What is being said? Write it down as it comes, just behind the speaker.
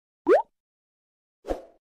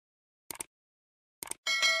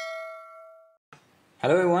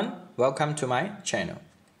Hello everyone, welcome to my channel.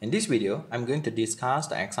 In this video, I'm going to discuss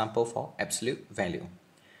the example for absolute value.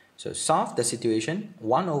 So solve the situation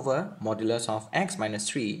 1 over modulus of x minus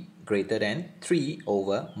 3 greater than 3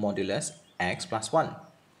 over modulus x plus 1.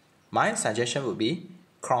 My suggestion would be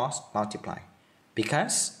cross multiply,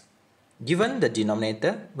 because given the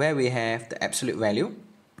denominator where we have the absolute value,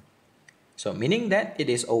 so meaning that it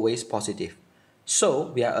is always positive, so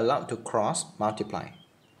we are allowed to cross multiply.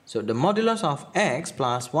 So the modulus of x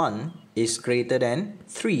plus 1 is greater than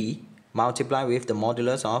 3 multiplied with the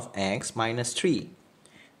modulus of x minus 3.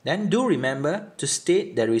 Then do remember to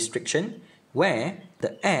state the restriction where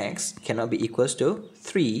the x cannot be equals to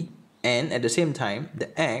 3 and at the same time the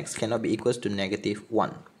x cannot be equals to negative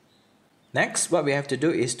 1. Next, what we have to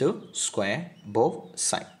do is to square both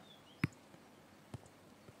sides.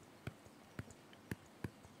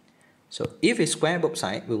 So if we square both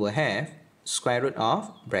sides, we will have square root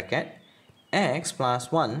of bracket x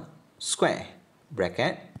plus 1 square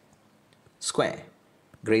bracket square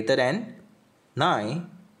greater than 9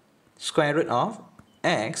 square root of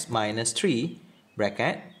x minus 3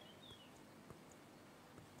 bracket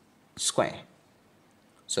square.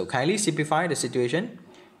 So kindly simplify the situation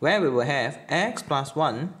where we will have x plus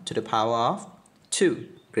 1 to the power of 2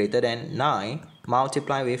 greater than 9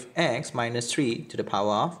 multiplied with x minus 3 to the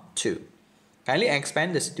power of 2. Kindly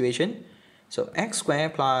expand the situation. So x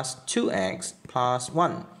squared plus 2x plus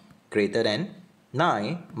 1 greater than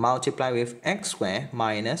 9 multiplied with x squared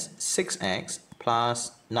minus 6x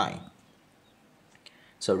plus 9.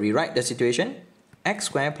 So rewrite the situation. X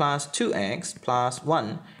squared plus 2x plus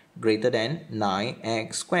 1 greater than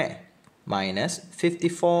 9x squared minus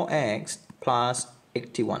 54x plus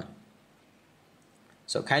 81.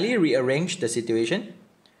 So kindly rearrange the situation.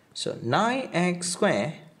 So 9x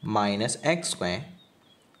squared minus x squared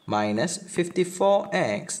minus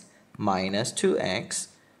 54x minus 2x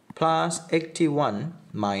plus 81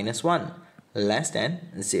 minus 1 less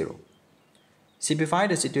than 0. Simplify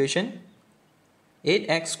the situation.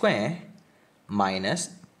 8x squared minus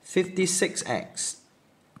 56x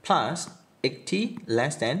plus 80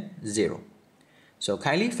 less than 0. So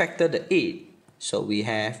kindly factor the 8. So we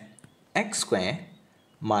have x squared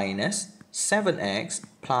minus 7x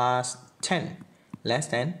plus 10 less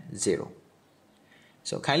than 0.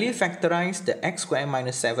 So kindly factorize the x squared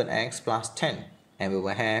minus 7x plus 10 and we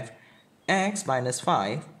will have x minus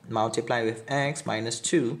 5 multiplied with x minus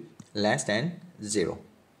 2 less than 0.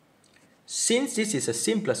 Since this is a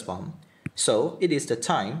simplest form, so it is the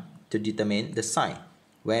time to determine the sign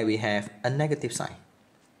where we have a negative sign.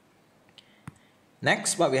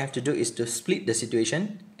 Next, what we have to do is to split the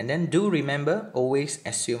situation and then do remember always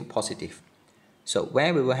assume positive. So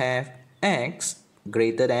where we will have x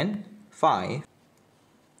greater than 5,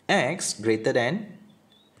 x greater than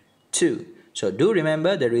 2. So do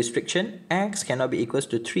remember the restriction x cannot be equals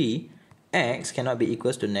to 3, x cannot be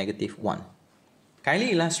equals to negative 1.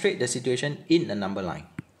 Kindly illustrate the situation in a number line.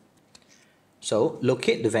 So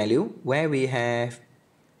locate the value where we have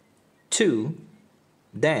 2,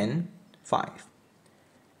 then 5.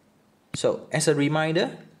 So as a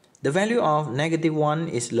reminder, the value of negative 1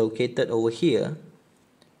 is located over here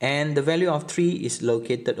and the value of 3 is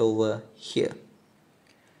located over here.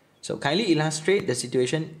 So kindly illustrate the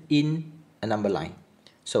situation in a number line.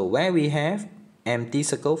 So where we have empty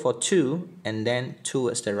circle for 2 and then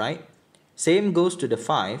towards the right, same goes to the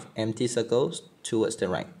 5 empty circles towards the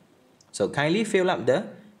right. So kindly fill up the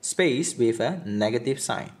space with a negative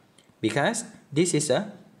sign because this is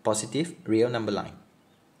a positive real number line.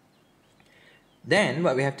 Then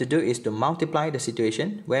what we have to do is to multiply the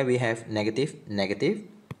situation where we have negative, negative,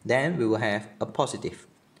 then we will have a positive,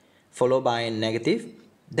 followed by a negative,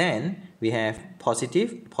 then we have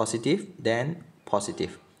positive, positive, then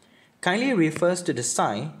positive. Kindly refers to the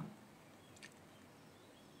sign.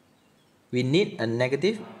 We need a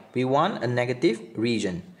negative. We want a negative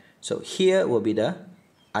region. So here will be the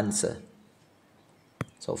answer.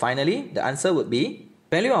 So finally, the answer would be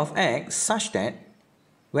value of x such that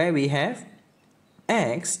where we have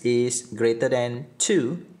x is greater than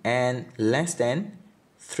 2 and less than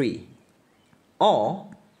 3, or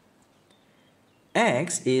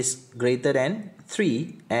x is greater than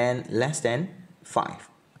 3 and less than 5.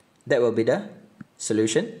 That will be the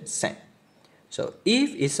solution set. So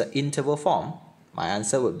if it's an interval form, my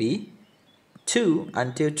answer would be 2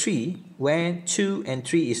 until 3 where 2 and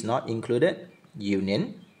 3 is not included,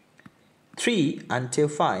 union. 3 until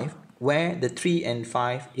 5 where the 3 and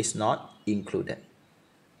 5 is not included.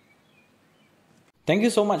 Thank you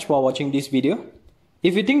so much for watching this video.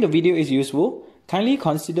 If you think the video is useful, kindly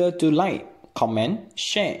consider to like, comment,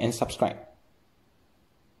 share and subscribe.